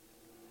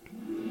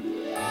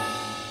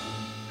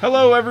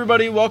Hello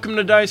everybody, welcome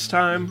to Dice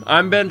Time.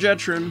 I'm Ben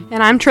Jetron.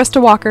 And I'm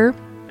Trista Walker.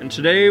 And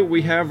today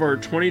we have our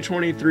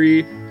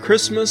 2023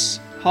 Christmas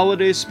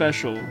Holiday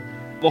Special.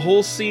 The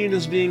whole scene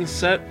is being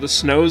set, the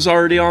snow's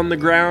already on the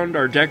ground,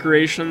 our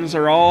decorations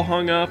are all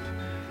hung up,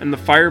 and the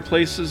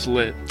fireplace is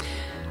lit.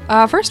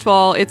 First of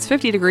all, it's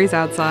 50 degrees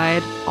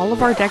outside, all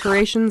of our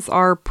decorations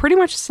are pretty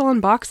much still in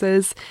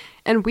boxes,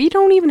 and we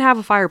don't even have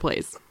a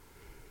fireplace.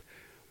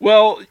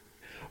 Well,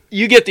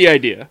 you get the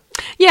idea.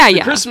 Yeah.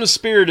 The Christmas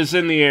spirit is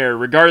in the air,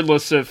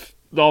 regardless if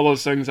all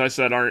those things I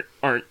said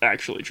aren't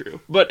actually true.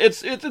 But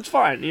it's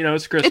fine,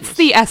 it's Christmas. It's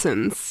the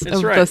essence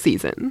of the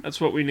season. That's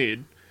what we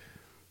need.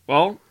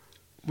 Well,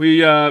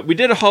 we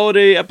did a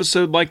holiday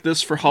episode like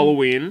this for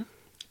Halloween,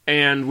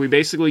 and we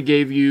basically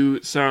gave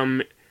you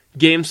some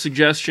game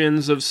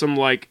suggestions of some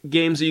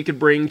games that you could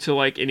bring to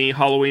any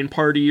Halloween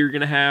party you're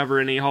gonna have or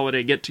any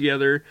holiday get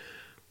together.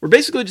 We're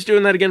basically just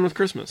doing that again with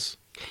Christmas.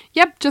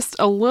 Yep, just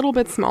a little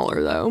bit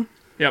smaller though.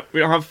 Yep,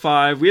 we don't have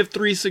 5. We have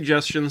 3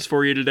 suggestions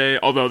for you today,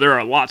 although there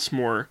are lots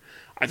more.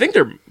 I think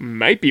there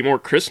might be more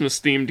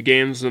Christmas-themed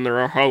games than there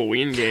are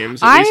Halloween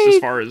games, at least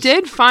as far as... I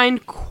did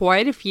find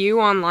quite a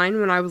few online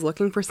when I was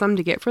looking for some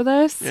to get for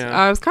this.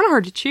 Yeah. It was kind of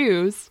hard to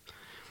choose.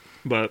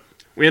 But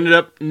we ended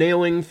up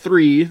nailing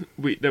 3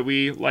 that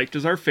we liked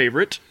as our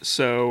favorite,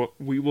 so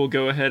we will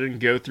go ahead and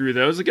go through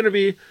those. It's going to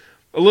be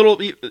a little...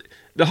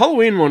 The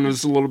Halloween one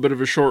was a little bit of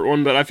a short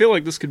one, but I feel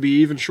like this could be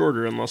even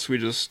shorter unless we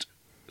just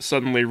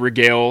suddenly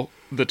regale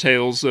the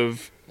tales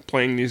of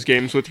playing these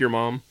games with your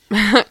mom.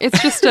 It's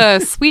just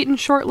a sweet and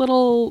short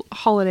little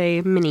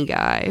holiday mini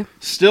guy.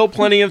 Still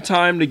plenty of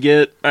time to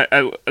get,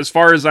 as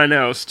far as I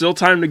know, still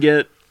time to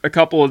get a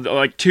couple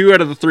of, 2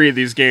 out of the 3 of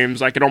these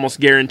games. I could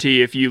almost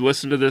guarantee if you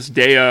listen to this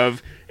day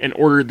of and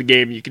ordered the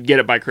game, you could get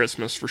it by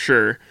Christmas for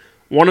sure.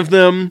 One of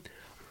them,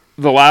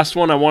 the last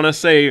one, I want to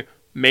say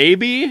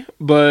maybe,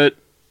 but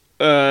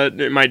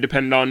it might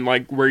depend on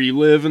where you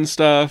live and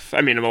stuff. I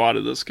mean, a lot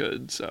of this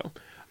could, so...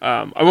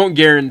 I won't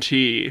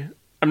guarantee.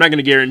 I'm not going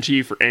to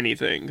guarantee for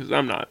anything because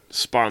I'm not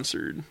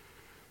sponsored.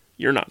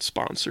 You're not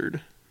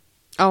sponsored.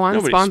 Oh, I'm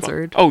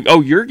sponsored.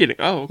 Oh, you're getting.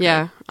 Oh, okay.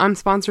 Yeah, I'm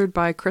sponsored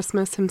by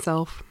Christmas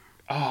himself.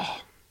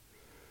 Oh,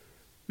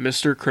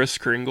 Mr. Kris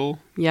Kringle.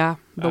 Yeah,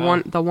 the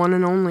one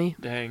and only.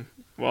 Dang.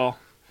 Well,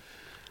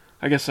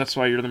 I guess that's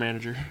why you're the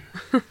manager.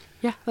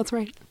 Yeah, that's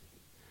right.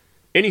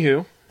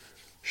 Anywho,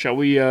 shall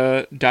we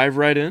dive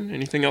right in?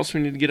 Anything else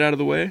we need to get out of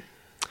the way?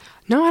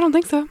 No, I don't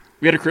think so.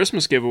 We had a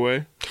Christmas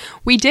giveaway.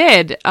 We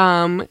did.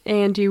 And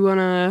do you want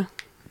to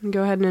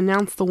go ahead and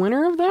announce the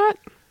winner of that?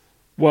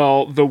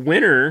 Well, the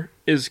winner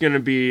is going to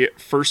be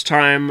first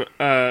time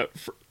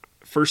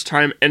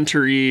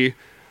entry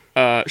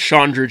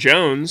Chandra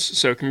Jones.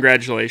 So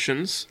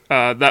congratulations.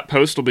 That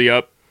post will be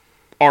up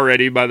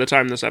already by the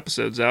time this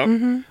episode's out.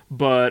 Mm-hmm.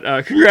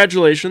 But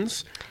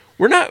congratulations.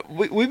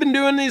 We've been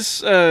doing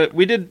these.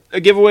 We did a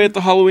giveaway at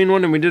the Halloween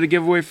one, and we did a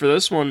giveaway for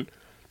this one.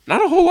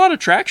 Not a whole lot of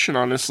traction,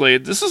 honestly.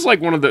 This is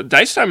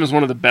Dice Time is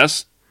one of the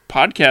best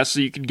podcasts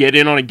that you could get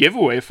in on a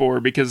giveaway for,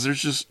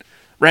 because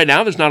right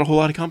now, there's not a whole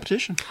lot of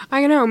competition.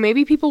 I know,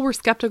 maybe people were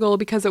skeptical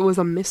because it was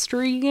a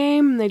mystery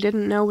game, and they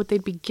didn't know what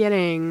they'd be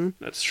getting.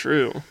 That's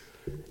true.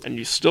 And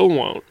you still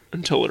won't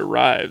until it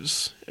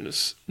arrives and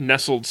is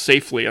nestled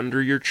safely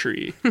under your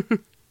tree.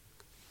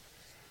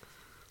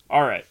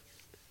 All right.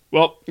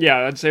 Well,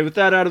 yeah, I'd say with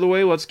that out of the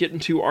way, let's get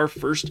into our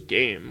first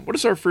game. What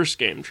is our first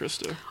game,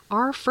 Trista?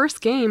 Our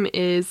first game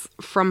is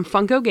from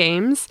Funko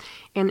Games,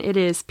 and it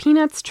is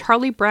Peanuts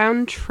Charlie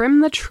Brown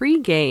Trim the Tree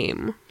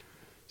game.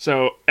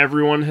 So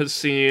everyone has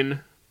seen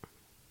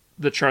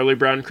the Charlie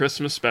Brown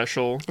Christmas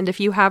special. And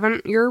if you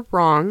haven't, you're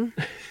wrong.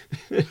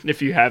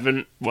 If you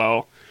haven't,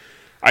 well,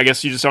 I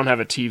guess you just don't have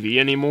a TV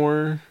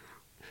anymore.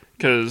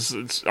 Because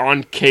it's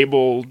on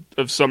cable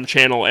of some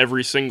channel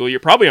every single year.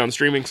 Probably on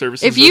streaming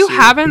services. If you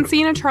haven't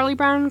seen a Charlie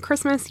Brown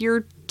Christmas,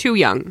 you're too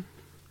young.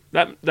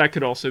 That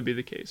could also be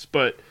the case.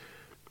 But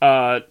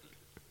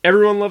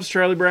everyone loves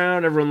Charlie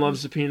Brown. Everyone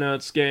loves the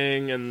Peanuts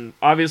gang. And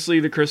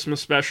obviously the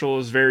Christmas special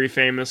is very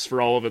famous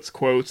for all of its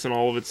quotes and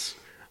all of its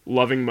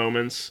loving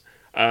moments.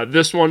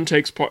 This one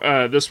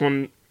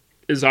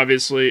is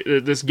obviously...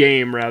 this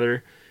game,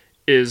 rather,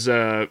 is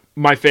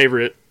my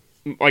favorite.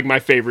 My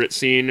favorite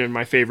scene and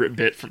my favorite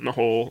bit from the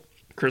whole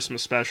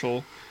Christmas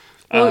special.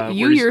 Well,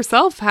 you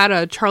yourself had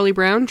a Charlie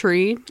Brown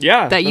tree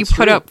that you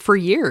put up for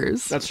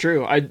years. That's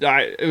true.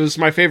 It was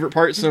my favorite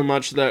part so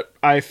much that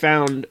I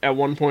found at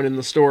one point in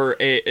the store,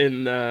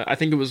 I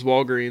think it was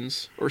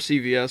Walgreens or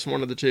CVS,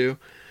 one of the two,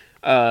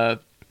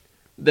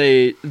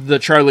 the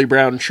Charlie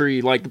Brown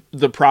tree,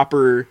 the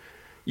proper...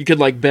 You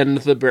could bend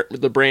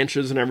the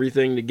branches and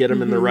everything to get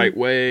them in the right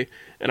way,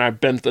 and I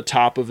bent the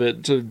top of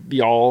it to be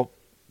all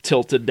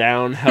tilted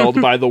down,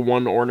 held by the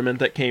one ornament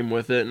that came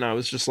with it, and I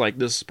was just like,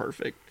 this is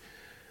perfect.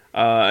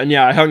 And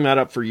yeah, I hung that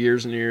up for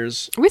years and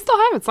years. We still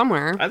have it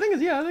somewhere. I think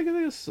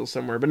it's still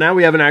somewhere, but now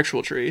we have an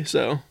actual tree,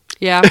 so...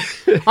 Yeah.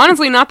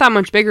 Honestly, not that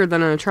much bigger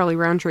than a Charlie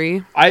Brown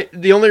tree.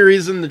 The only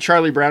reason the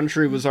Charlie Brown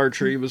tree was our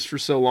tree was for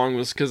so long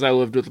was because I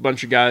lived with a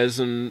bunch of guys,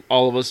 and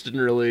all of us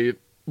didn't really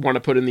want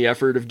to put in the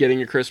effort of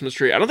getting a Christmas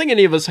tree. I don't think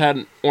any of us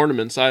had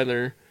ornaments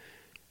either.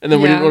 And then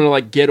we didn't want to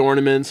like get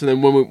ornaments, and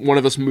then when one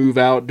of us move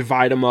out,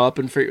 divide them up,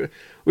 and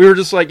we were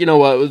just like, you know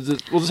what, we'll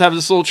just have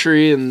this little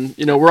tree, and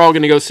you know we're all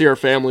going to go see our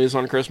families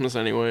on Christmas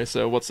anyway.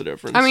 So what's the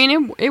difference? I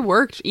mean, it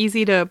worked,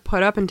 easy to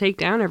put up and take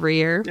down every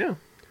year. Yeah.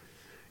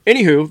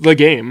 Anywho, the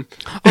game.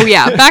 Oh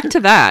yeah, back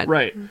to that.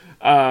 Right.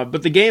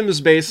 But the game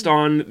is based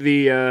on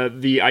the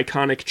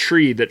iconic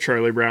tree that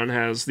Charlie Brown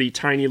has, the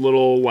tiny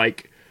little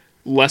like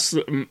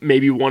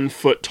maybe 1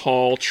 foot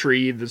tall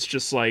tree that's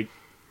just like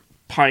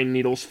pine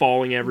needles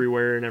falling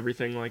everywhere and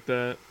everything like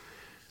that.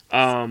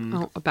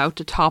 About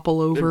to topple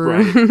over.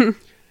 Right.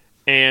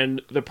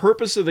 And the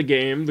purpose of the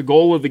game, the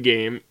goal of the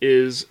game,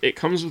 is it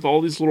comes with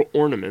all these little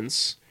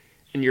ornaments,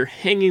 and you're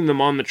hanging them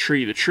on the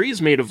tree. The tree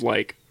is made of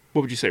like,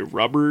 what would you say,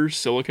 rubber,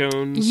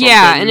 silicone?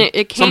 Yeah, and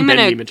it came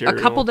in a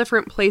couple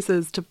different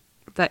places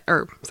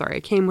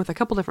it came with a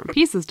couple different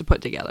pieces to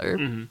put together.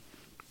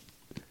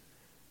 Mm-hmm.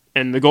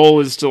 And the goal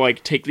is to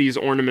like take these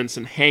ornaments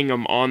and hang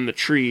them on the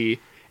tree.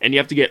 And you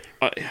have to get...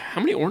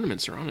 how many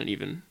ornaments are on it,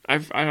 even?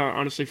 I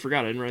honestly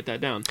forgot. I didn't write that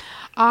down.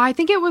 I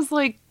think it was,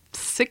 like,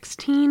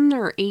 16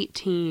 or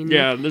 18.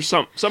 Yeah, there's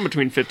some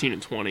between 15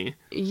 and 20.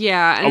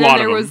 Yeah, and then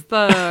there was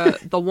the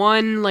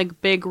one,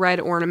 like, big red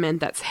ornament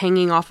that's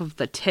hanging off of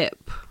the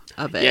tip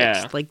of it.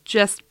 Yeah. Like,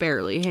 just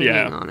barely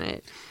hanging on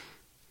it.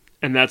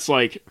 And that's,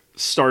 like,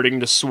 starting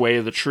to sway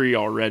the tree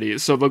already.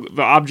 So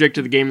the object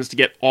of the game is to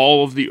get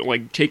all of the...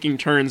 Like, taking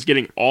turns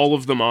getting all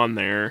of them on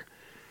there.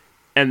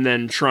 And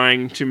then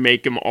trying to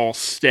make them all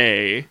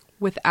stay.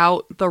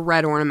 Without the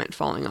red ornament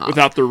falling off.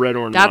 Without the red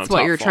ornament That's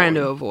what you're falling. trying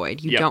to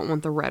avoid. You don't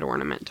want the red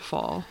ornament to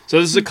fall. So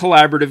this is a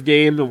collaborative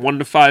game of 1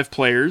 to 5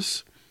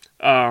 players.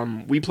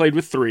 We played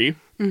with 3.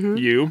 Mm-hmm.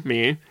 You,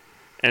 me,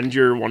 and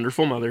your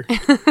wonderful mother.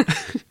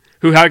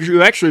 who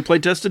actually play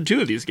tested 2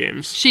 of these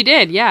games. She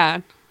did,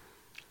 yeah.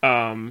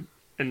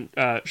 And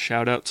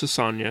shout out to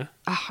Sonia.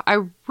 I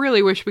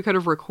really wish we should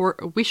have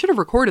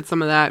recorded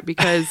some of that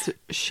because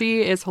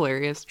she is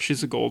hilarious.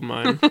 She's a gold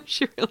mine.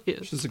 She really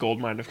is. She's a gold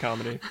mine of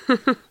comedy.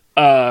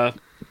 But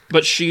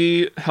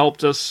she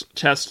helped us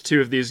test 2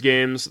 of these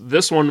games.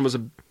 This one was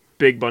a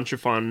big bunch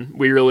of fun.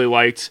 We really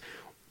liked.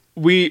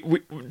 We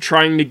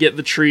trying to get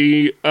the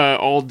tree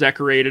all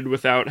decorated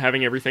without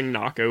having everything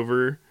knock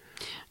over.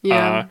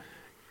 Yeah.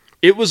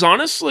 It was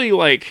honestly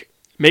like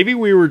maybe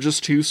we were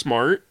just too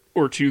smart.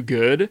 Or too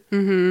good,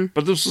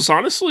 but this was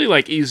honestly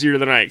like easier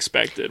than I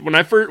expected.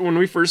 When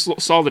we first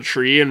saw the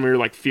tree and we were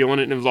like feeling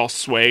it and it was all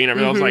swaying and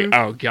everything, I was like,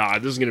 "Oh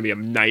god, this is gonna be a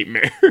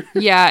nightmare."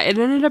 Yeah, it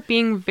ended up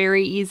being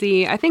very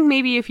easy. I think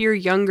maybe if you're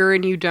younger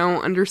and you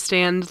don't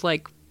understand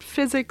like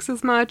physics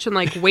as much and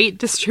like weight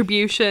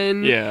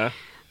distribution,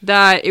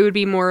 that it would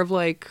be more of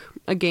like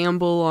a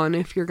gamble on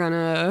if you're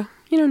gonna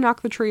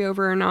knock the tree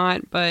over or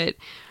not, but.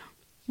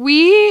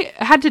 We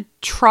had to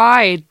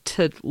try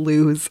to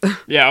lose.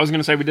 Yeah, I was going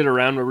to say we did a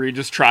round where we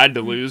just tried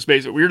to lose.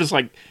 Basically, we were just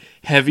like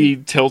heavy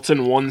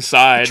tilting one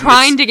side.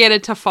 Trying to get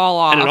it to fall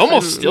off. And it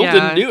almost still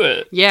didn't do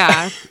it.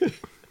 Yeah.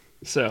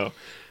 So,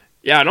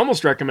 yeah, I'd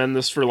almost recommend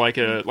this for like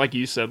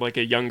you said, like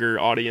a younger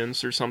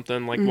audience or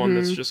something. Like one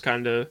that's just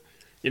kind of,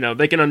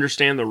 they can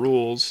understand the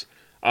rules.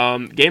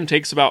 Game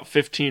takes about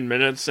 15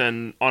 minutes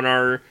and on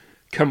our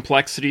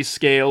complexity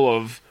scale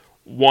of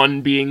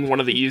 1 being one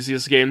of the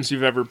easiest games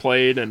you've ever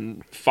played,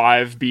 and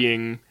 5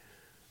 being,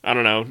 I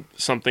don't know,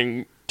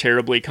 something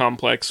terribly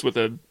complex with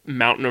a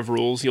mountain of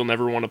rules you'll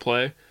never want to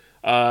play.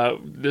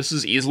 This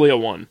is easily a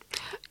 1.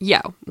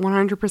 Yeah,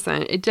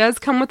 100%. It does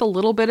come with a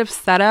little bit of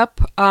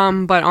setup,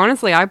 but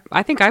honestly,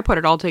 I think I put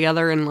it all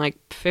together in like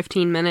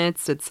 15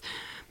 minutes. It's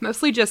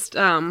mostly just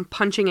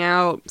punching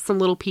out some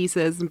little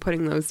pieces and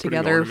putting those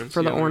together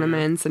for the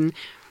ornaments, and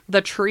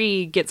the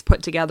tree gets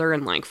put together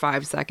in like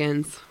 5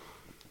 seconds.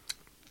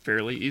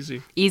 Fairly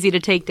easy. Easy to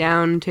take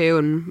down, too,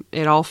 and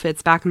it all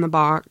fits back in the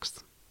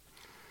box.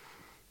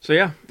 So,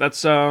 yeah,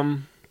 that's,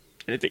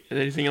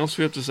 anything else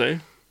we have to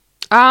say?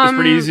 It's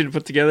pretty easy to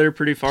put together,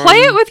 pretty fun. Play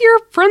it with your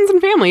friends and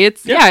family.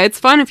 It's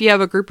fun if you have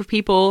a group of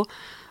people,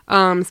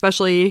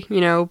 especially,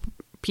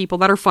 people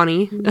that are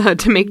funny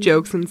to make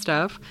jokes and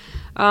stuff.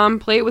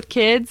 Play it with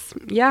kids.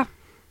 Yeah,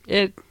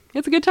 it's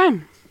a good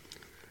time.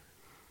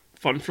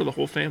 Fun for the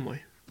whole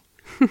family.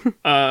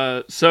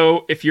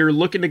 So, if you're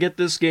looking to get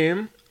this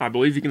game, I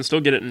believe you can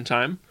still get it in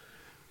time.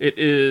 It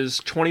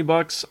is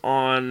 $20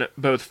 on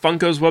both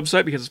Funko's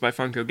website, because it's by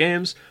Funko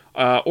Games,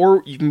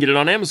 or you can get it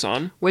on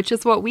Amazon. Which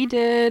is what we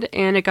did,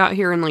 and it got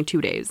here in like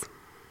 2 days.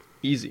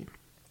 Easy.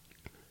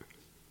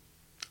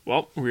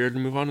 Well, we're ready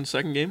to move on to the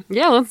second game?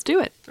 Yeah, let's do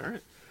it. All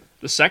right.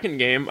 The second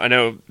game, I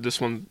know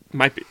this one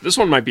might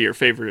be your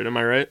favorite, am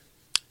I right?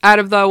 Out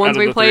of the ones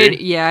we played?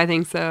 3? Yeah, I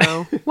think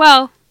so.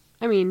 Well,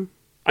 I mean,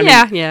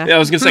 yeah. I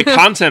was going to say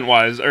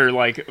content-wise, or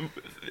like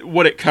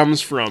what it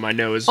comes from, I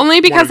know is only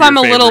because I'm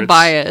a little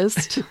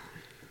biased.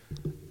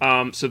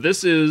 So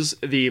this is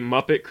the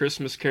Muppet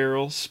Christmas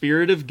Carol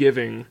Spirit of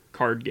Giving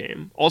card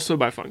game, also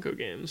by Funko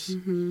Games.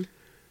 Mm-hmm.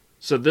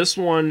 So this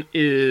one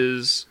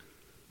is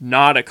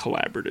not a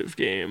collaborative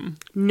game.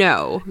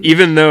 No.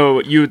 Even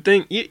though you would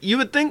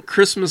think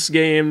Christmas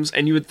games,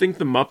 and you would think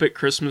the Muppet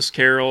Christmas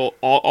Carol,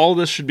 all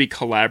this should be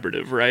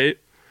collaborative, right?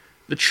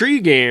 The tree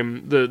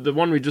game, the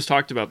one we just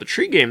talked about, the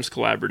tree game's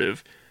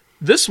collaborative.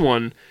 This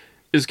one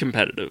is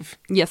competitive.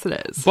 Yes,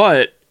 it is.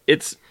 But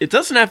it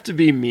doesn't have to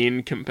be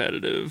mean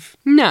competitive.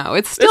 No,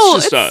 it's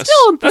just us.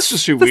 That's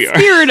just who we are. The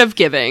spirit of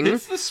giving.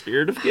 It's the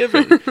spirit of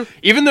giving.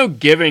 Even though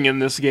giving in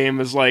this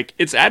game is like,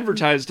 it's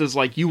advertised as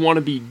like you want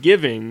to be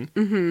giving.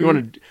 Mm-hmm. You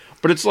want to,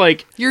 but it's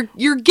like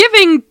you're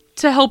giving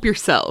to help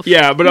yourself.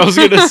 Yeah, but I was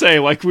gonna say,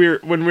 like,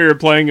 when we were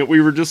playing it,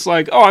 we were just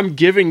like, "Oh, I'm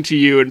giving to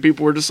you," and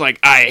people were just like,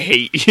 "I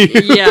hate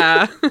you."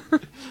 Yeah.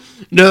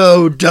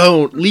 No,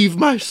 don't leave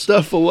my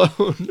stuff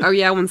alone. Oh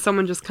yeah, when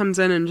someone just comes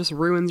in and just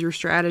ruins your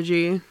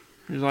strategy.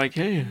 You're like,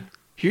 "Hey,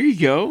 here you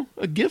go,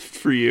 a gift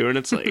for you," and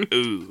it's like,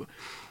 ooh.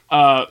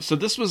 So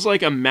this was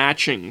like a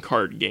matching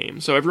card game.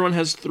 So everyone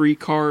has 3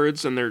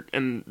 cards,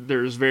 and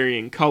there's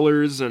varying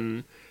colors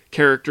and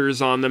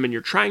characters on them, and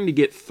you're trying to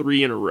get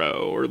 3 in a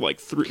row, or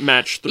like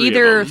match 3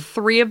 either of them.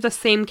 3 of the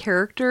same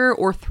character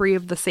or 3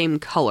 of the same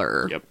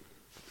color. Yep.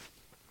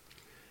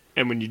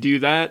 And when you do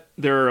that,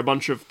 there are a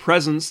bunch of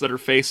presents that are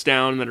face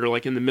down that are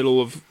like in the middle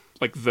of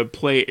like the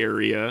play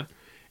area,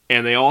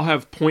 and they all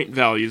have point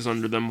values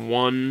under them.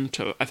 1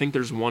 to, I think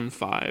there's 1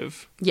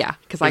 5. Yeah,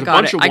 because I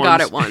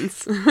got it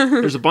once.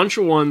 There's a bunch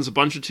of 1s, a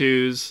bunch of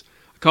 2s,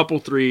 a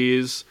couple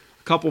 3s,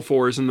 a couple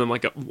 4s, and then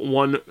like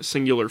one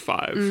singular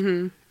 5.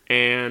 Mm-hmm.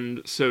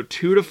 And so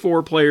 2 to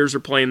 4 players are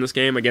playing this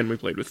game. Again, we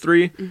played with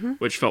 3, mm-hmm.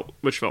 which felt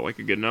like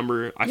a good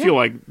number. I feel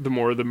like the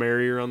more the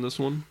merrier on this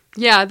one.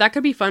 Yeah, that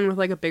could be fun with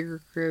like a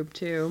bigger group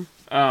too.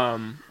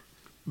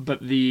 But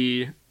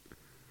the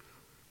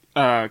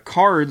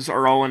cards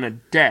are all in a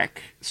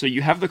deck. So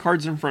you have the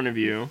cards in front of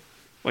you,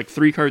 like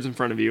 3 cards in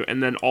front of you,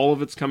 and then all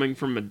of it's coming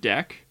from a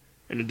deck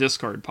and a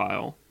discard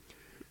pile.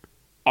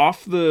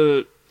 Off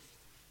the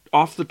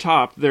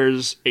top,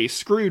 there's a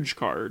Scrooge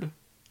card.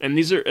 And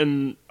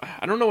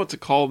I don't know what to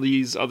call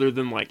these other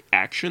than like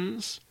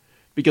actions,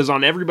 because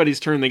on everybody's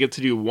turn they get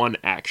to do 1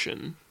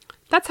 action.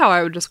 That's how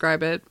I would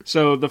describe it.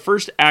 So the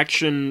first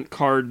action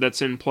card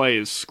that's in play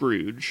is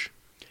Scrooge.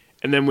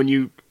 And then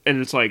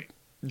it's like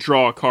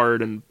draw a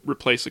card and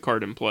replace a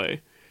card in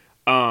play.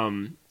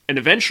 And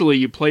eventually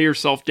you play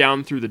yourself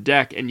down through the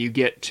deck and you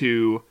get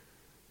to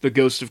the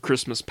Ghost of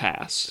Christmas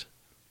Past,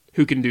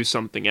 who can do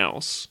something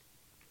else.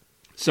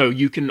 So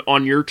you can,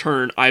 on your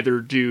turn, either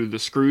do the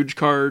Scrooge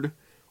card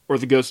or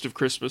the Ghost of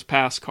Christmas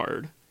Past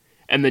card.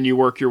 And then you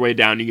work your way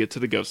down, you get to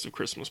the Ghost of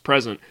Christmas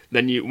Present.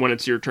 Then when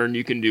it's your turn,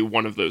 you can do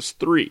one of those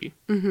 3.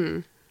 Mm-hmm.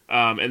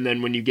 And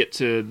then when you get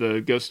to the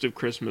Ghost of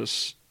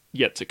Christmas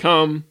Yet to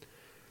Come,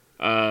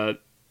 that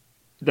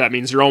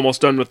means you're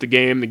almost done with the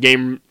game. The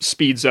game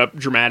speeds up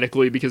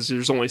dramatically because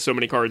there's only so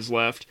many cards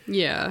left.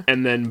 Yeah.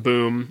 And then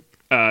boom,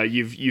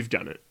 you've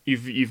done it.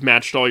 You've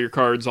matched all your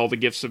cards, all the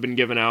gifts have been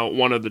given out,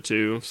 one of the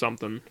 2,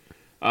 something.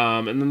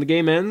 And then the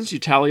game ends, you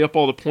tally up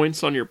all the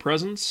points on your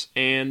presents,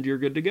 and you're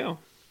good to go.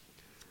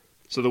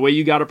 So the way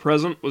you got a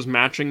present was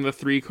matching the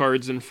 3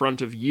 cards in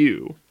front of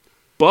you,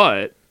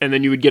 and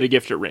then you would get a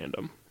gift at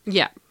random.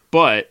 Yeah.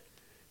 But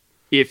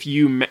if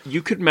you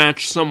could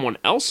match someone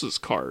else's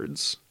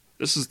cards,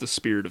 this is the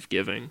spirit of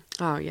giving.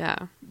 Oh,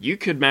 yeah. You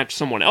could match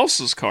someone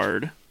else's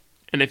card,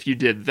 and if you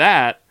did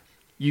that,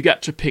 you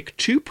got to pick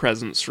 2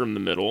 presents from the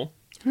middle.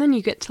 And then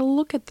you get to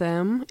look at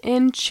them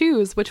and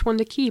choose which one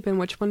to keep and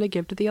which one to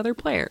give to the other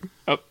player.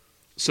 Oh,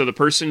 so the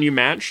person you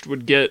matched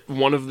would get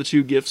one of the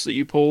 2 gifts that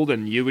you pulled,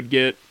 and you would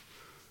get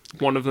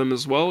one of them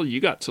as well. You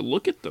got to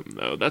look at them,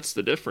 though. That's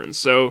the difference.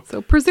 So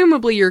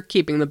presumably you're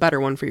keeping the better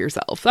one for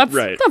yourself. That's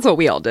right. That's what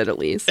we all did, at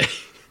least.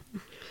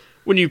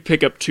 When you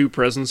pick up 2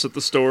 presents at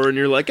the store and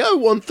you're like, I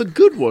want the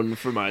good one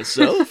for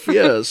myself.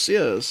 Yes,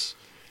 yes.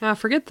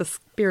 Forget the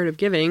spirit of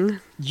giving.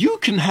 You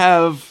can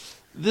have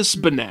this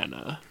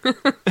banana.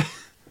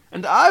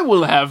 And I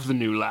will have the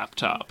new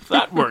laptop.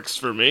 That works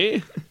for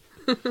me.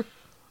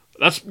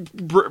 That's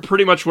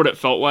pretty much what it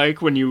felt like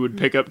when you would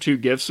pick up 2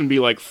 gifts and be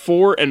like,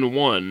 4 and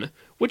 1.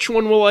 Which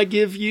one will I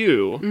give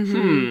you?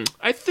 Mm-hmm.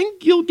 I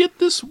think you'll get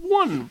this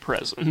 1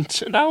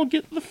 present, and I'll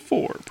get the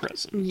 4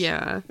 present.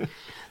 Yeah.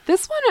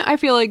 This one, I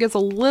feel like, is a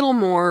little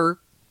more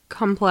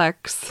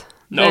complex.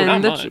 No,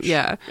 not much.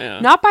 Yeah.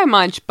 Not by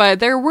much, but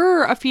there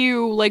were a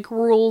few, like,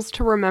 rules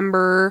to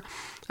remember.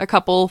 A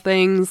couple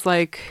things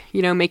like,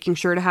 making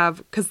sure to have,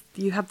 because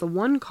you have the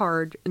 1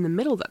 card in the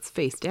middle that's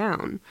face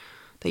down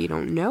that you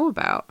don't know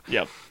about.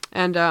 Yep.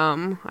 And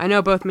I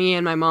know both me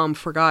and my mom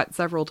forgot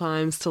several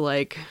times to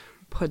like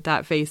put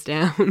that face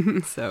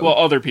down. So well,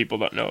 other people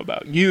don't know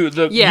about you.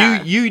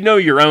 You know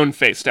your own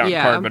face down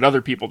card, but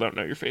other people don't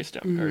know your face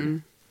down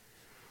card.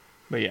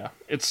 But yeah,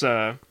 it's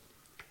yeah.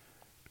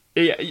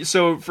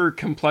 So for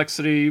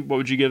complexity, what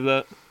would you give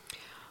that?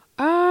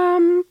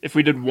 If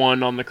we did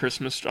 1 on the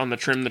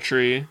trim the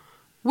tree.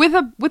 With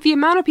the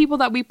amount of people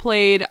that we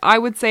played, I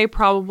would say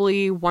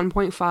probably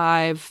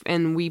 1.5,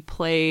 and we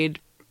played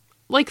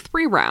like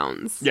 3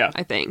 rounds. Yeah,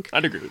 I think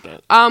I'd agree with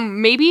that.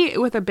 Maybe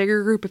with a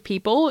bigger group of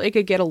people, it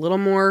could get a little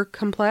more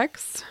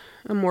complex.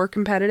 more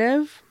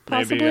competitive,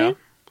 possibly. Maybe,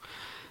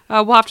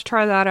 yeah. We'll have to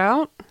try that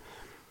out.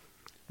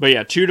 But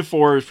yeah, 2 to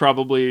 4 is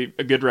probably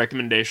a good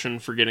recommendation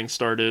for getting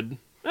started.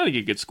 I think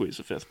you could squeeze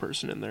a 5th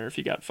person in there if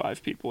you got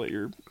 5 people at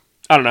your...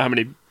 I don't know how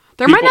many...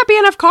 There might not be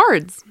enough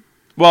cards.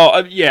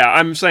 Well, yeah,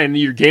 I'm saying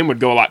your game would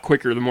go a lot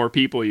quicker the more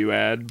people you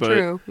add. But,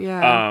 true,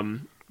 yeah.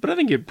 But I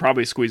think you'd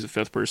probably squeeze a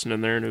 5th person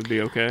in there and it would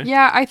be okay.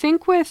 Yeah, I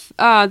think with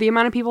the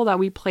amount of people that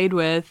we played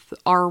with,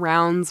 our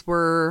rounds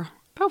were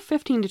about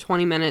 15 to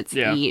 20 minutes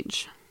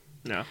each.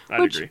 Yeah,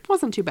 I'd agree. Which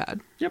wasn't too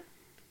bad. Yep.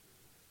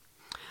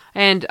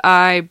 And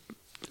I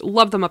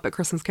love The Muppet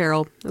Christmas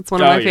Carol. It's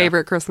one of my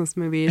favorite Christmas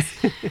movies.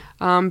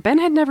 Ben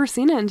had never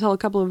seen it until a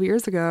couple of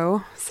years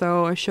ago,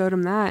 so I showed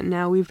him that, and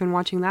now we've been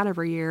watching that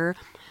every year.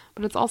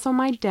 But it's also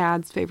my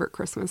dad's favorite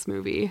Christmas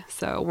movie.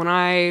 So when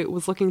I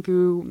was looking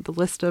through the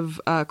list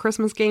of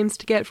Christmas games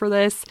to get for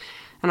this,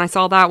 and I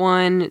saw that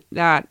one,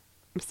 that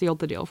sealed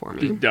the deal for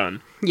me.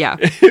 Done. Yeah.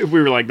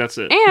 We were like, that's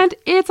it. And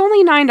it's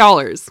only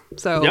 $9.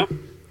 So yep.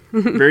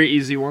 Very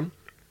easy one.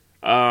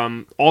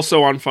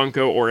 Also on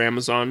Funko or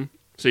Amazon,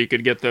 so you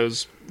could get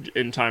those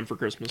in time for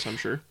Christmas, I'm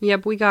sure.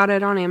 Yep, we got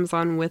it on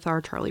Amazon with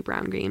our Charlie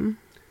Brown game.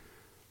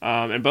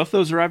 And both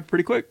those arrived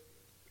pretty quick.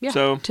 Yeah,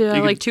 so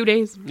like 2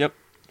 days. Yep.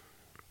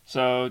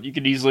 So you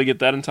could easily get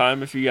that in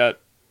time if you got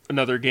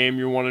another game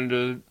you're wanting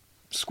to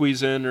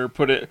squeeze in or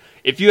put it.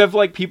 If you have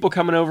like people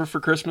coming over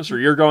for Christmas or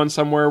you're going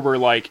somewhere where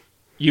like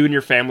you and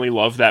your family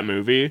love that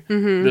movie,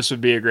 this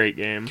would be a great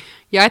game.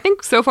 Yeah, I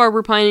think so far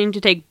we're planning to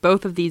take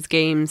both of these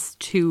games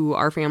to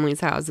our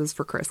family's houses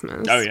for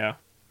Christmas. Oh yeah,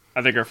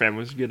 I think our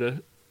families get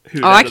a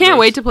hoot. Oh, I can't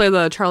wait to play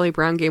the Charlie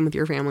Brown game with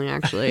your family.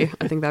 Actually,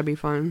 I think that'd be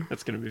fun.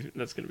 That's gonna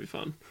be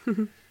fun.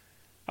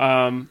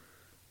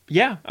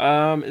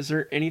 Yeah. Is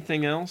there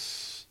anything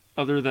else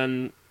other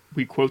than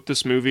we quote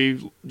this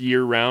movie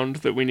year round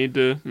that we need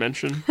to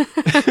mention?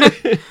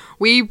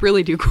 We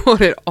really do quote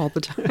it all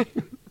the time.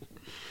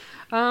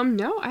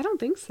 No, I don't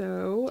think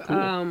so. Cool.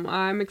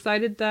 I'm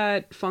excited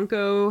that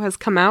Funko has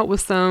come out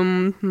with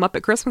some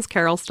Muppet Christmas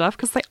Carol stuff,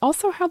 because they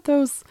also had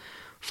those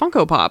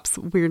Funko Pops,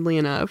 weirdly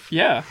enough.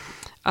 Yeah.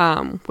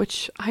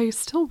 Which I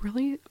still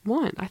really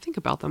want. I think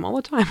about them all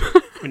the time.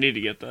 We need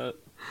to get that.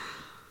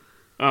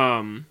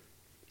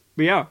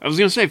 But yeah, I was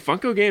gonna say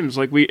Funko games,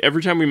 like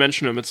every time we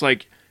mention them, it's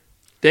like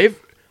I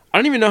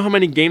don't even know how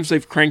many games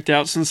they've cranked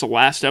out since the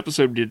last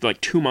episode we did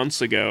like 2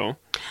 months ago.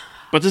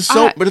 But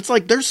but it's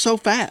like they're so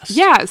fast.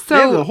 Yeah, so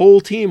they have the whole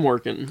team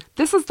working.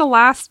 This is the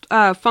last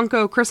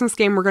Funko Christmas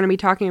game we're going to be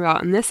talking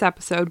about in this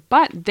episode,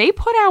 but they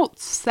put out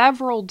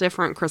several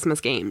different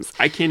Christmas games.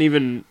 I can't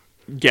even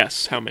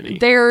guess how many.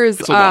 There's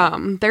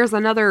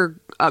another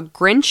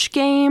Grinch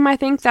game, I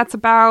think, that's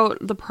about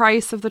the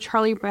price of the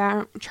Charlie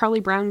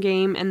Brown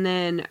game, and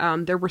then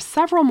there were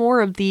several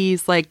more of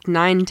these like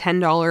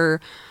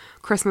 $9-10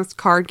 Christmas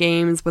card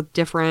games with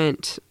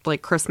different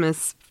like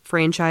Christmas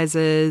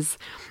franchises.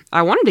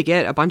 I wanted to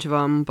get a bunch of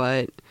them,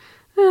 but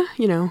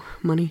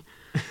money.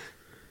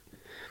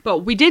 But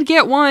we did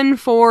get one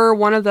for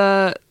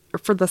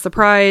the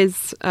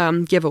surprise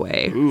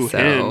giveaway. Ooh, so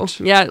hint.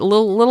 yeah, a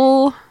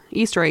little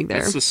Easter egg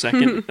there. That's the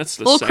second. That's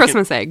the little second,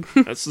 Christmas egg.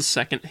 That's the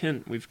second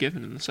hint we've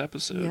given in this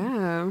episode.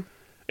 Yeah.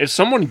 If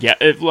somebody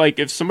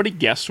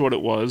guessed what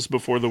it was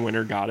before the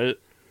winner got it,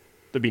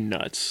 that'd be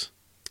nuts.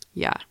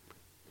 Yeah.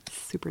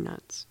 Super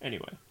nuts.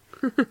 Anyway,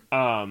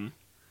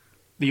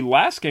 the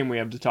last game we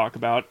have to talk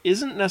about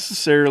isn't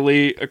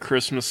necessarily a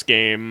Christmas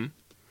game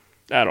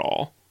at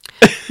all.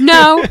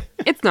 No,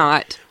 it's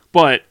not.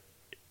 But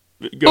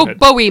go ahead.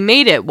 But we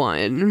made it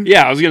one.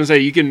 Yeah, I was gonna say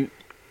you can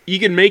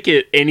make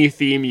it any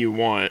theme you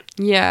want.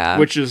 Yeah,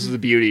 which is the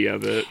beauty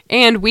of it.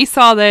 And we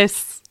saw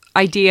this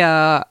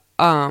idea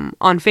on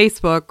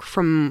Facebook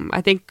from,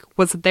 I think,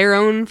 was it their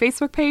own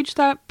Facebook page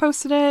that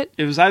posted it?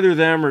 It was either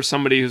them or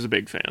somebody who's a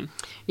big fan.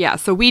 Yeah,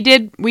 so we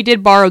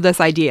did borrow this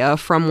idea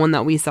from one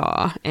that we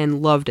saw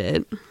and loved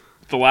it.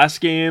 The last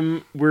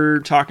game we're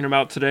talking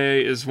about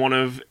today is one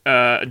of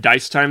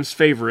Dice Time's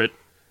favorite,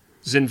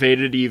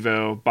 Zinvaded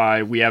Evo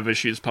by We Have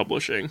Issues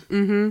Publishing.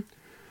 Mm-hmm.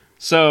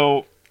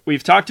 So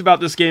we've talked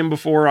about this game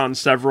before on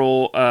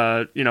several,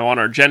 on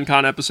our Gen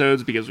Con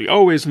episodes, because we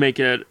always make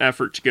an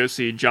effort to go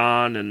see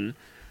John and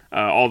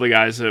all the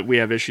guys that We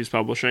Have Issues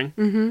Publishing.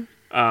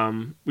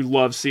 Mm-hmm. We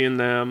love seeing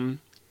them,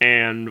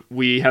 and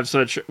we have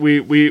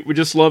we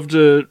just love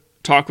to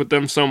talk with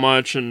them so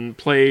much and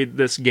play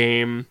this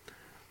game,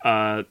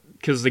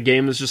 because the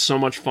game is just so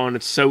much fun.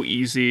 It's so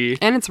easy.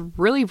 And it's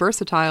really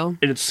versatile.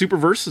 And it's super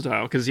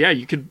versatile, because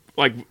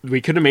we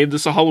could have made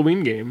this a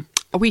Halloween game.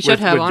 We should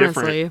have,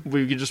 honestly.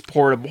 We could just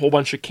pour a whole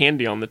bunch of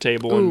candy on the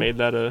table and made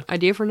that a...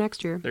 idea for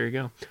next year. There you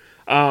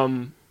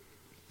go.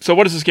 So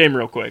what is this game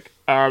real quick?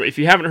 If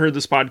you haven't heard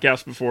this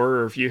podcast before,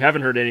 or if you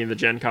haven't heard any of the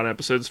Gen Con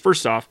episodes,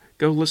 first off,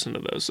 go listen to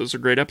those. Those are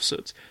great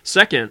episodes.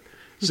 Second,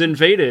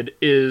 Zinvaded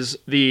is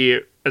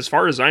as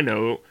far as I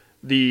know,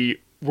 the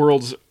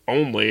world's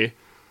only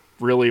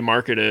really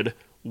marketed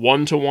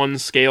 1-to-1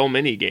 scale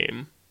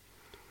minigame.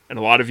 And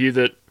a lot of you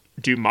that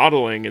do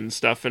modeling and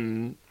stuff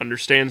and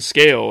understand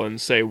scale and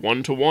say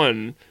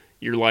 1-to-1,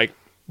 you're like,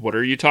 What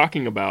are you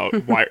talking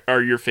about? Why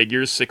are your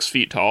figures 6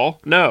 feet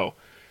tall? No.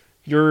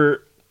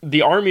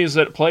 The armies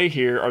that play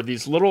here are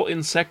these little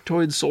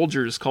insectoid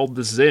soldiers called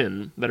the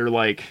Zin that are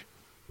like,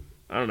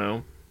 I don't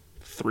know,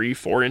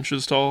 3-4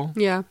 inches tall.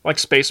 Yeah. Like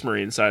Space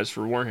Marine size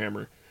for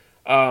Warhammer.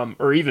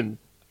 Or even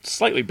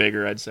slightly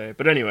bigger, I'd say.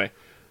 But anyway,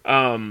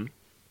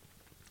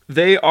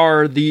 they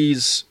are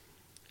these,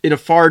 in a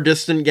far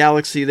distant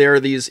galaxy, they are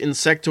these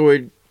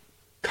insectoid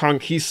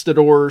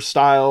conquistador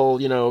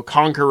style,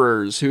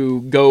 conquerors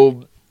who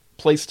go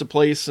place to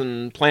place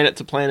and planet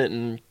to planet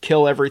and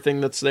kill everything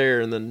that's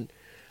there and then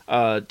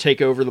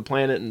take over the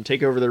planet and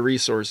take over their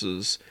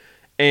resources.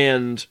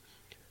 And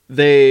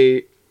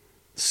they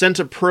sent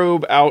a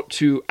probe out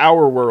to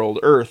our world,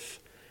 Earth,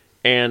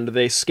 and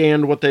they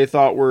scanned what they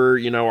thought were,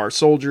 our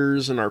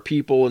soldiers and our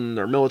people and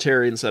our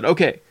military and said,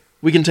 okay,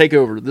 we can take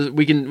over.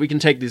 We can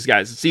take these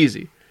guys. It's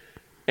easy.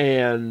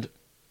 And,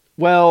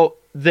 well,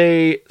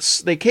 they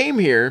came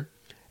here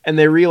and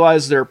they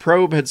realized their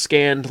probe had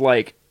scanned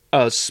like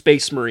a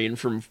Space Marine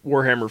from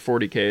Warhammer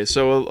 40k,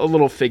 so a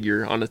little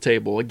figure on a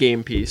table, a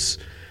game piece,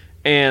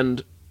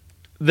 and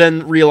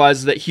then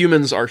realized that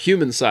humans are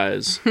human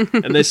size,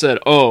 and they said,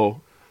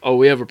 oh,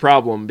 we have a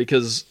problem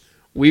because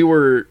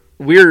we're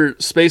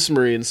Space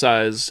Marine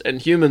size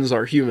and humans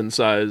are human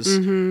size.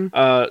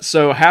 Mm-hmm.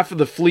 So half of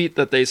the fleet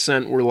that they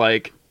sent were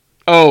like,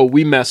 oh,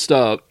 we messed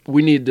up.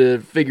 We need to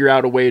figure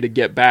out a way to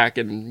get back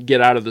and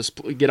get off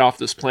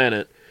this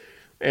planet.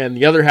 And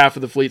the other half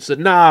of the fleet said,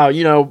 nah,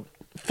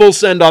 full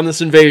send on this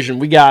invasion.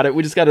 We got it.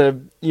 We just got to,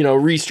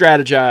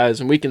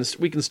 re-strategize, and we can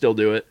still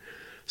do it.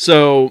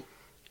 So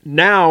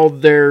now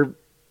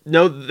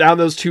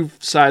those two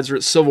sides are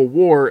at civil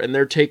war, and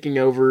they're taking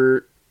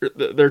over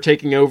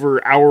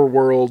our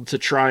world to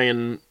try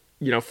and,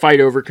 fight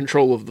over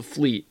control of the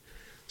fleet.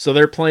 So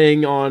they're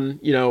playing on,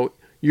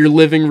 your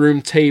living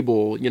room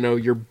table,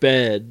 your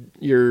bed,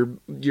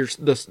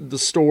 the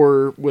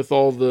store with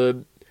all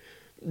the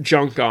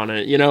junk on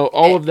it,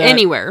 all of that.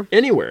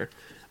 Anywhere.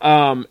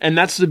 And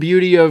that's the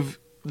beauty of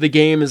the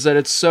game, is that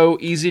it's so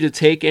easy to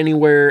take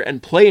anywhere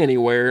and play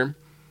anywhere,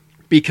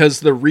 because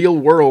the real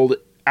world,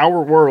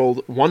 our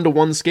world,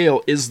 1-to-1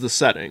 scale is the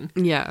setting.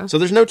 Yeah. So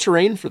there's no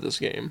terrain for this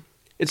game.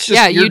 It's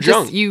just your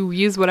junk. You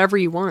use whatever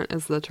you want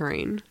as the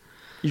terrain.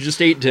 You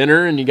just ate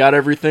dinner and you got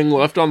everything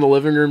left on the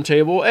living room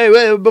table. Hey,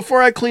 wait,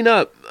 before I clean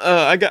up,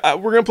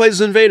 we're gonna play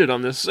Zinvaded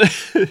on this.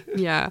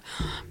 Yeah.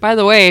 By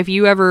the way, if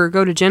you ever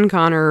go to Gen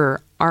Con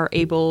or are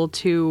able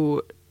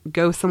to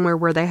go somewhere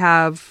where they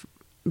have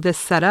this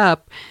set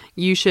up,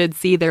 you should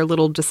see their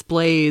little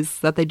displays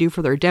that they do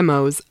for their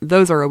demos.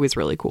 Those are always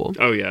really cool.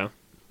 Oh yeah,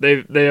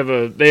 they have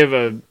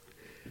a.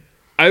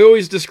 I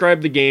always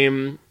describe the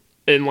game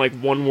in like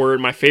one word.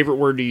 My favorite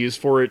word to use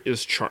for it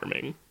is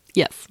charming.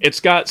 Yes. It's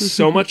got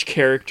so much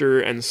character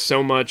and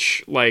so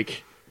much,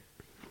 like,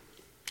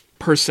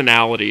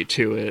 personality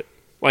to it.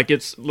 Like,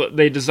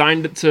 they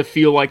designed it to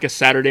feel like a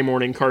Saturday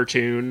morning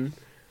cartoon,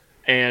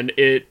 and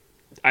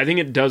I think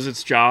it does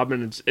its job,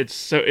 and it's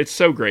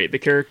so great. The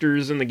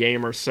characters in the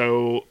game they're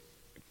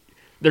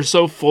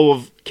so full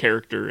of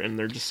character, and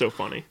they're just so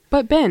funny.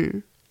 But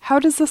Ben, how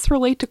does this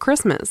relate to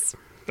Christmas?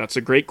 That's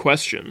a great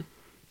question.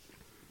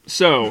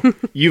 So,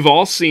 you've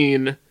all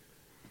seen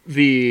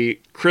the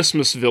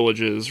Christmas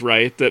villages,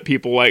 right? That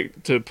people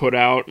like to put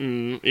out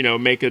and,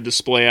 make a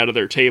display out of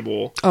their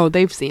table. Oh,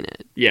 they've seen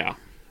it. Yeah.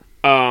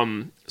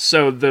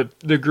 So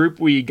the group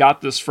we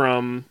got this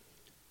from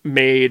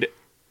made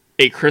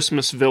a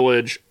Christmas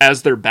village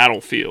as their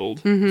battlefield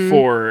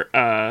for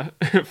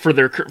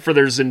their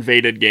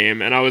Zinvaded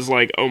game, and I was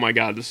like, oh my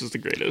god, this is the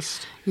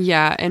greatest.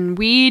 Yeah, and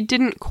we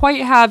didn't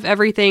quite have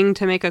everything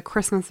to make a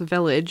Christmas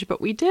village, but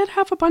we did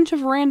have a bunch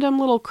of random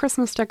little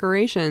Christmas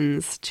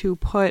decorations to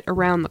put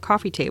around the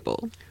coffee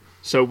table.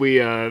 So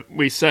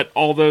we set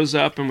all those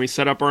up, and we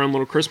set up our own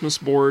little Christmas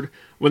board.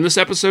 When this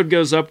episode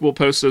goes up, we'll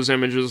post those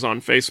images on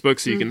Facebook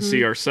so you can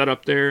see our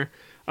setup there.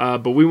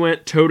 But we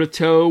went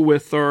toe-to-toe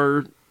with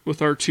our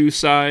two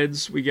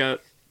sides. We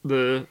got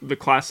the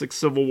classic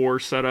Civil War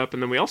setup,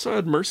 and then we also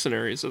had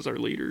mercenaries as our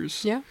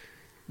leaders. Yeah.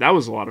 That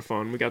was a lot of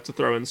fun. We got to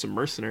throw in some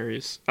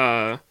mercenaries.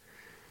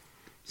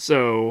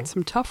 So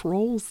some tough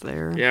rolls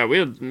there. Yeah,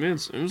 it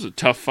was a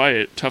tough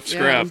fight, tough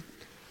scrap. Yeah.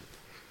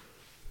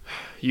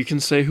 You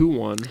can say who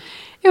won.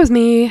 It was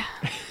me.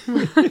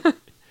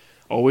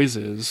 Always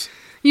is.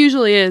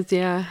 Usually is,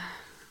 yeah.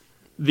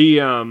 The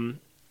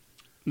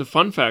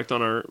fun fact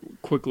on our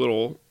quick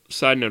little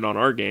side note on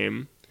our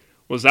game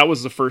was that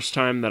was the first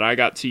time that I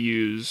got to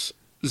use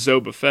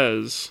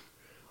Zobafez,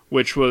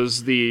 which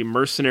was the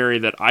mercenary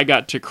that I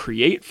got to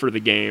create for the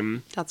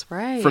game. That's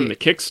right. From the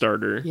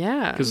Kickstarter.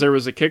 Yeah. Because there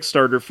was a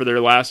Kickstarter for their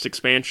last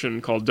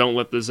expansion called Don't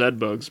Let the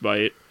Zedbugs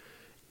Bite.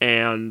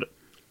 And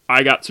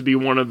I got to be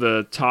one of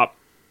the top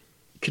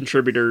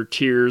contributor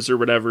tiers or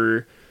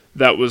whatever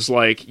that was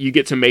like, you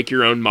get to make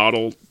your own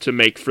model to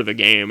make for the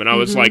game. And I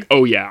was like,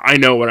 oh yeah, I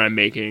know what I'm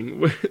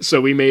making.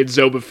 So we made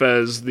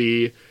Zobafez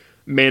the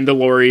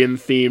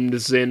Mandalorian-themed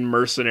Zin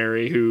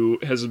mercenary who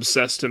has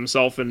obsessed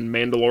himself in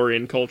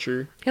Mandalorian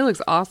culture. He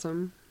looks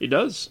awesome. He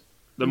does.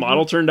 The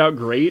model turned out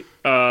great.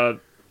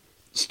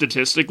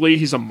 Statistically,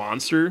 he's a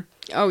monster.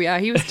 Oh yeah,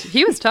 he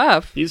was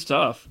tough. He's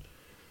tough.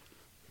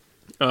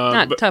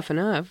 Not tough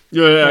enough.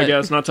 Yeah, I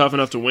guess not tough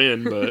enough to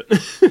win, but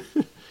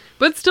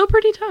but still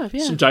pretty tough.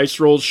 Yeah. Some dice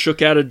rolls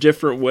shook out a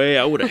different way.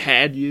 I would have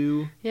had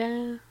you.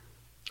 Yeah.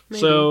 Maybe.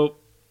 So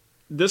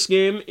this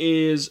game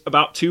is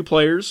about 2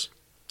 players.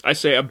 I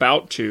say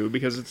about 2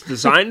 because it's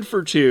designed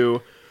for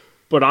 2.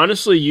 But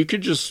honestly, you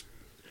could just...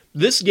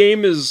 This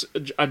game is...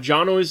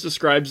 John always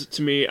describes it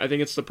to me, I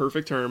think it's the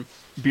perfect term,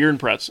 beer and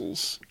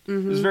pretzels.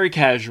 It's very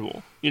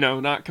casual.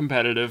 Not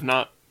competitive,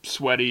 not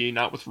sweaty,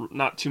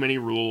 not too many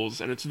rules.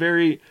 And it's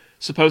very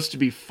supposed to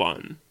be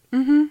fun.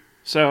 Mm-hmm.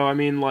 So, I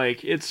mean,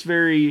 it's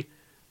very...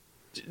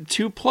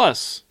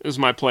 2+ is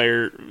my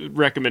player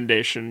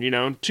recommendation.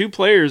 2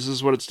 players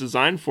is what it's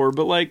designed for,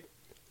 but,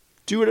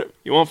 do it.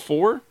 You want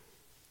 4?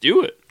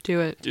 Do it. Do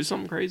it. Do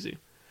something crazy.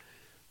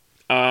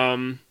 How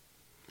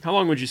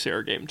long would you say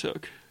our game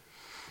took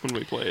when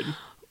we played?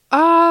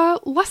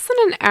 Less than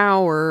an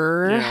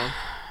hour. Yeah.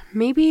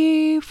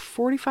 Maybe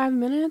 45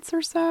 minutes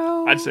or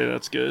so. I'd say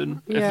that's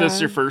good. Yeah. If this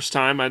is your first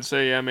time, I'd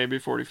say, maybe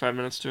 45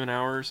 minutes to an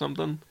hour or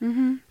something.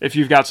 Mm-hmm. If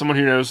you've got someone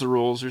who knows the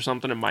rules or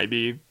something, it might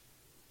be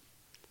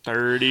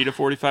 30 to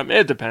 45.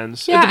 It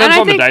depends. Yeah, it depends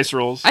on the dice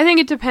rolls. I think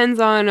it depends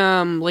on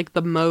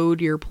the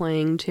mode you're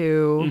playing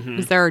too,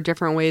 because there are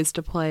different ways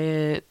to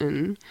play it,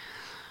 and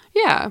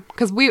yeah,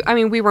 because we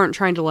weren't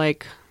trying to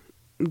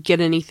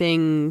get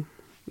anything.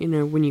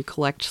 When you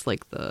collect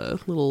the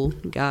little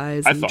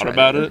guys. I thought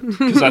about it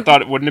because I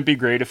thought, wouldn't it be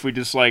great if we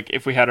just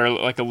if we had our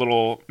a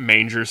little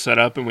manger set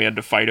up and we had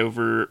to fight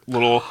over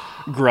little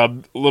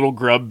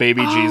grub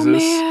baby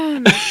Jesus.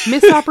 Man.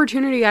 Missed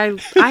opportunity. I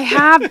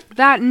have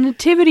that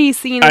nativity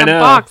scene in a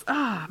box.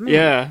 Ah, man.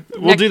 Yeah,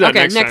 we'll do that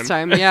next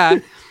time. Yeah.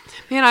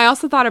 Man, I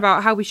also thought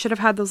about how we should have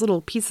had those little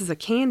pieces of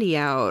candy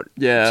out.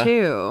 Yeah.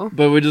 Too.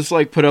 But we just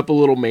put up a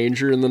little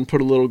manger and then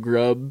put a little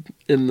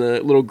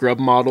grub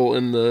model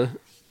in the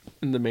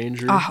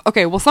manger.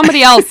 Okay, well,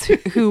 somebody else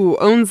who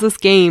owns this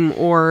game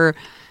or,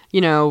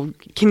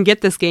 can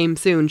get this game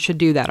soon should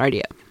do that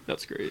idea.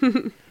 That's great.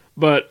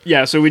 But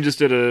yeah, so we just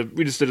did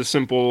a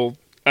simple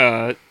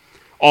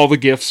all the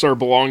gifts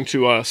belong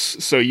to us,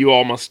 so you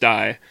all must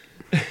die.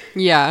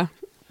 Yeah.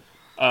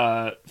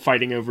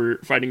 Fighting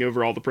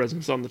over all the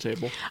presents on the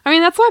table. I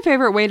mean, that's my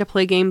favorite way to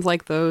play games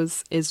like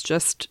those is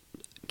just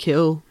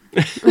kill.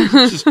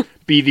 Just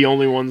be the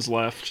only ones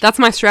left. That's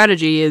my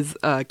strategy is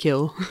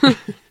kill.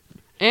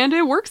 And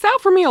it works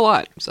out for me a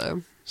lot,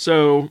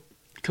 So,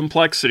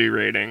 complexity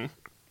rating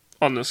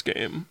on this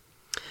game.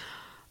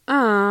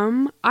 I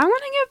want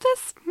to give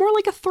this more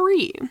like a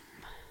 3.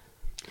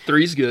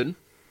 3's good.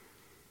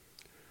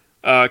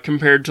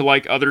 Compared to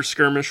other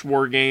skirmish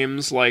war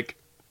games like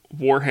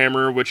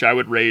Warhammer, which I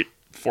would rate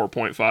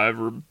 4.5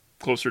 or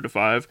closer to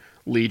 5.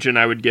 Legion,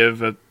 I would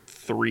give a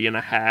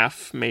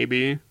 3.5,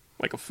 maybe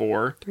a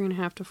 4.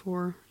 3.5 to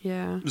 4,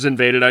 yeah.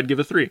 Invaded, I'd give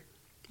a 3.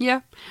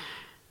 Yeah,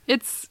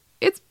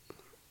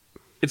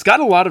 It's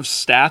got a lot of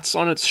stats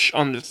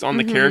on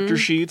the character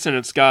sheets, and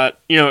it's got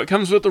it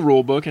comes with the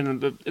rule book,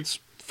 and it's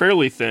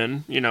fairly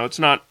thin. It's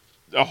not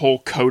a whole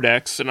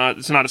codex, and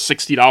it's not a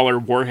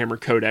 $60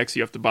 Warhammer codex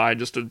you have to buy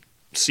just to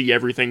see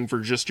everything for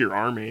just your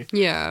army.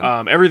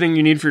 Yeah. Everything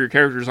you need for your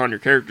characters on your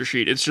character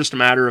sheet. It's just a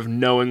matter of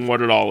knowing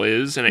what it all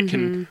is, and it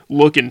can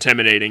look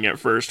intimidating at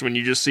first when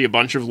you just see a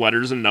bunch of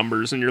letters and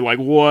numbers, and you're like,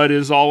 "What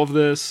is all of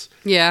this?"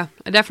 Yeah,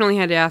 I definitely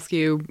had to ask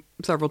you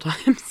several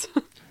times.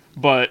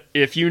 But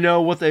if you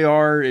know what they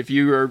are, if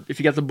you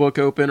got the book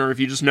open, or if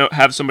you just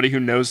have somebody who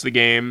knows the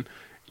game,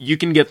 you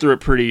can get through it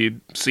pretty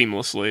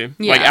seamlessly.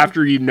 Yeah.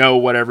 After you know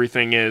what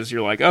everything is,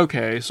 you're like,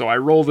 okay, so I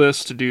roll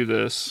this to do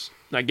this.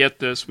 I get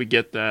this, we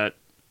get that.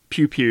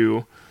 Pew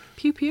pew.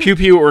 Pew pew. Pew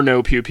pew or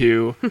no pew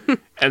pew.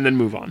 And then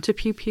move on. To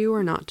pew pew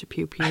or not to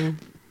pew pew?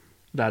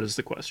 That is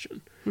the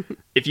question.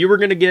 If you were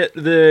going to get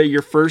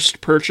your first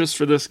purchase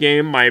for this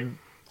game, my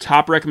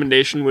top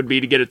recommendation would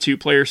be to get a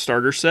 2-player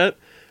starter set.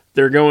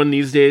 They're going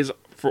these days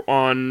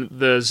on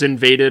the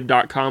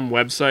zinvaded.com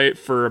website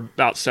for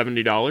about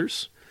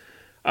 $70.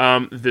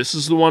 This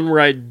is the one where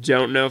I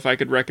don't know if I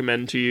could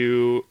recommend to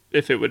you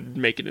if it would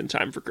make it in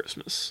time for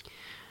Christmas.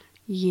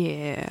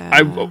 Yeah.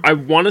 I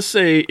want to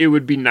say it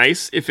would be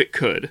nice if it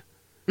could,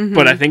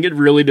 but I think it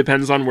really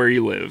depends on where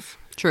you live.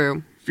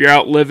 True. If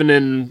you're living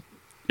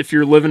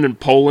in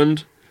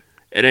Poland,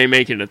 it ain't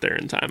making it there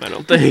in time, I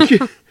don't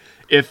think.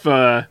 if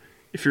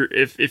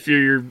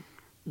you're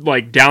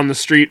down the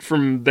street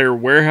from their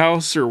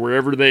warehouse or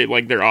wherever they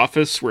their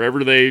office,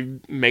 wherever they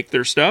make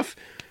their stuff,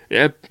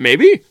 yeah,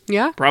 maybe.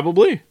 Yeah.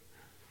 Probably.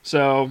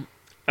 So,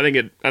 I think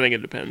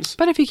it depends.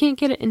 But if you can't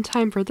get it in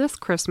time for this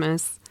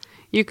Christmas,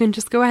 you can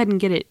just go ahead and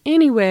get it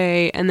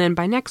anyway, and then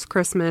by next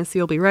Christmas,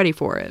 you'll be ready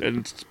for it.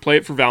 And play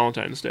it for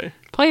Valentine's Day.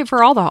 Play it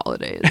for all the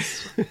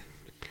holidays.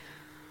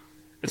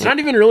 It's not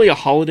even really a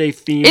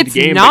holiday-themed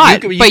game. It's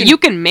not, but you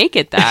can make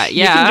it that,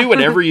 yeah. You can do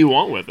whatever you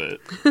want with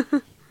it.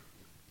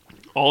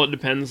 All it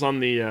depends on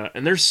the...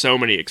 and there's so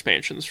many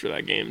expansions for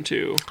that game,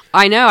 too.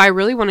 I know. I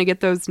really want to get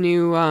those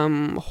new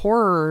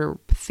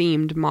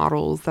horror-themed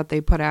models that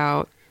they put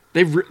out.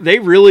 They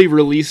really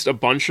released a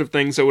bunch of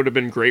things that would have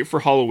been great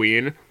for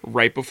Halloween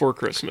right before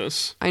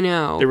Christmas. I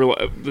know. They were,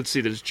 let's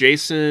see, there's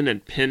Jason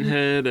and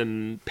Pinhead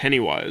and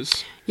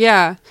Pennywise.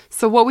 Yeah.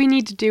 So what we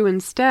need to do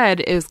instead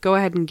is go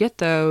ahead and get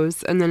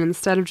those, and then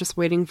instead of just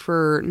waiting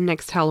for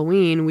next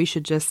Halloween, we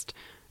should just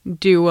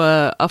do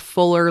a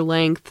fuller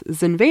length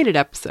Zinvaded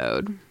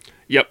episode.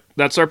 Yep,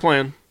 that's our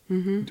plan.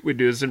 Mm-hmm. We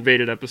do a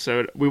Zinvaded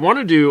episode. We want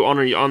to do on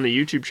the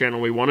YouTube channel.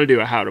 We want to do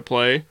a how to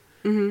play,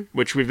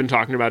 which we've been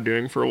talking about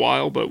doing for a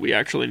while, but we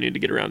actually need to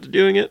get around to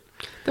doing it.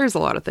 There's a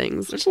lot of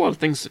things. There's a lot of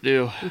things to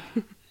do.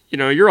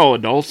 You're all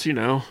adults.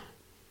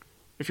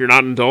 If you're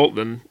not an adult,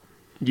 then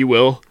you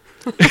will.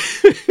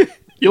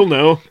 You'll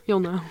know. You'll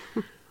know.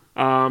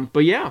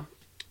 But yeah.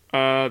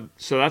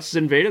 So that's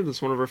Zinvaded.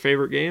 That's one of our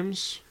favorite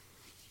games.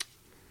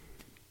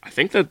 I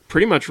think that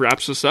pretty much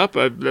wraps us up.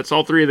 That's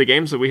all 3 of the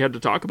games that we had to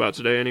talk about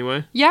today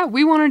anyway. Yeah,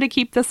 we wanted to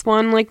keep this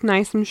one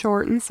nice and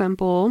short and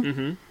simple.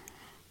 Mm-hmm.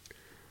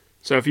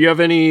 So if you have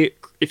any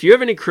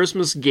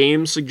Christmas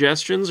game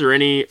suggestions or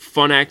any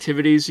fun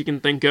activities you can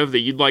think of that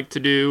you'd like to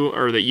do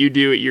or that you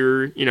do at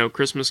your,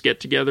 Christmas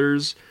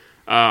get-togethers,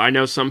 I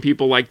know some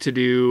people like to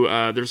do,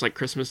 there's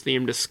Christmas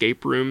themed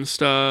escape room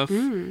stuff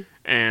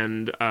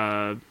and,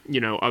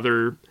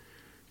 other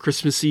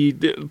Christmassy,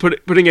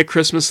 putting a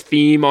Christmas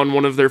theme on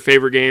one of their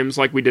favorite games,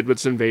 like we did with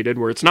Zinvaded,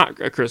 where it's not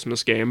a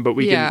Christmas game, but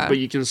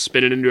you can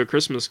spin it into a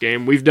Christmas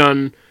game. We've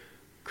done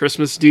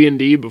Christmas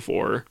D&D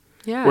before,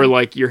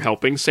 where you're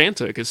helping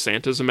Santa because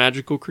Santa's a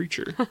magical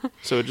creature,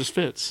 so it just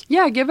fits.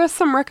 Yeah, give us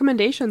some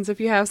recommendations if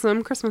you have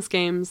some Christmas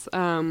games.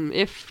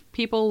 If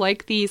people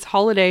like these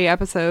holiday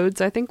episodes,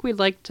 I think we'd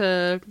like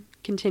to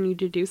continue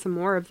to do some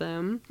more of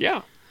them.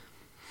 Yeah.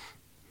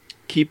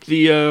 Keep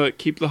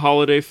the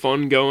holiday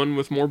fun going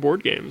with more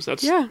board games.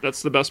 That's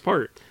the best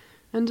part.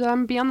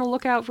 And be on the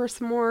lookout for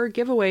some more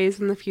giveaways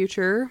in the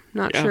future.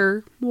 Not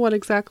sure what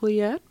exactly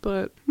yet,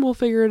 but we'll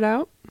figure it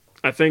out.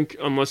 I think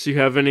unless you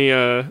have any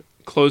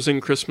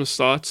closing Christmas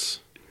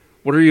thoughts,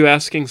 what are you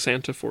asking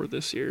Santa for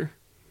this year?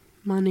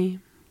 Money.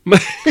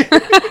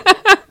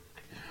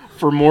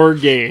 For more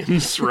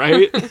games,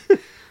 right?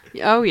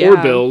 Oh yeah. Or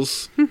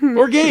bills.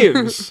 Or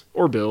games.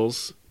 Or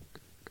bills.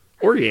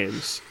 Or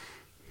games.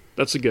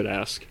 That's a good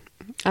ask.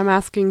 I'm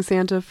asking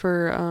Santa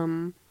for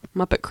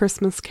Muppet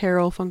Christmas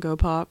Carol Funko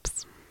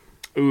Pops.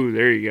 Ooh,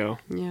 there you go.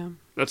 Yeah.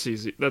 That's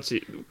easy.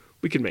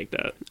 We can make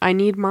that. I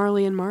need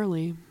Marley and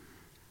Marley.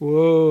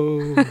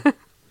 Whoa.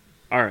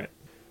 All right.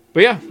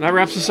 But yeah, that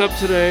wraps us up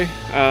today.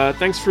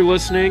 Thanks for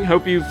listening.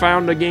 Hope you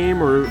found a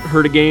game or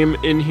heard a game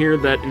in here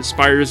that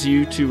inspires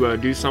you to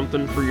do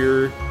something for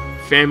your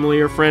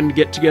family or friend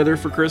get together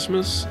for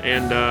Christmas.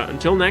 And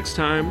until next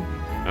time,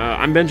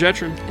 I'm Ben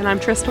Jetron. And I'm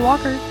Trista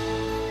Walker.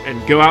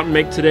 And go out and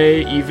make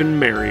today even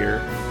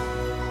merrier.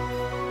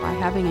 By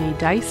having a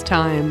dice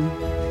time.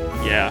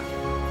 Yeah.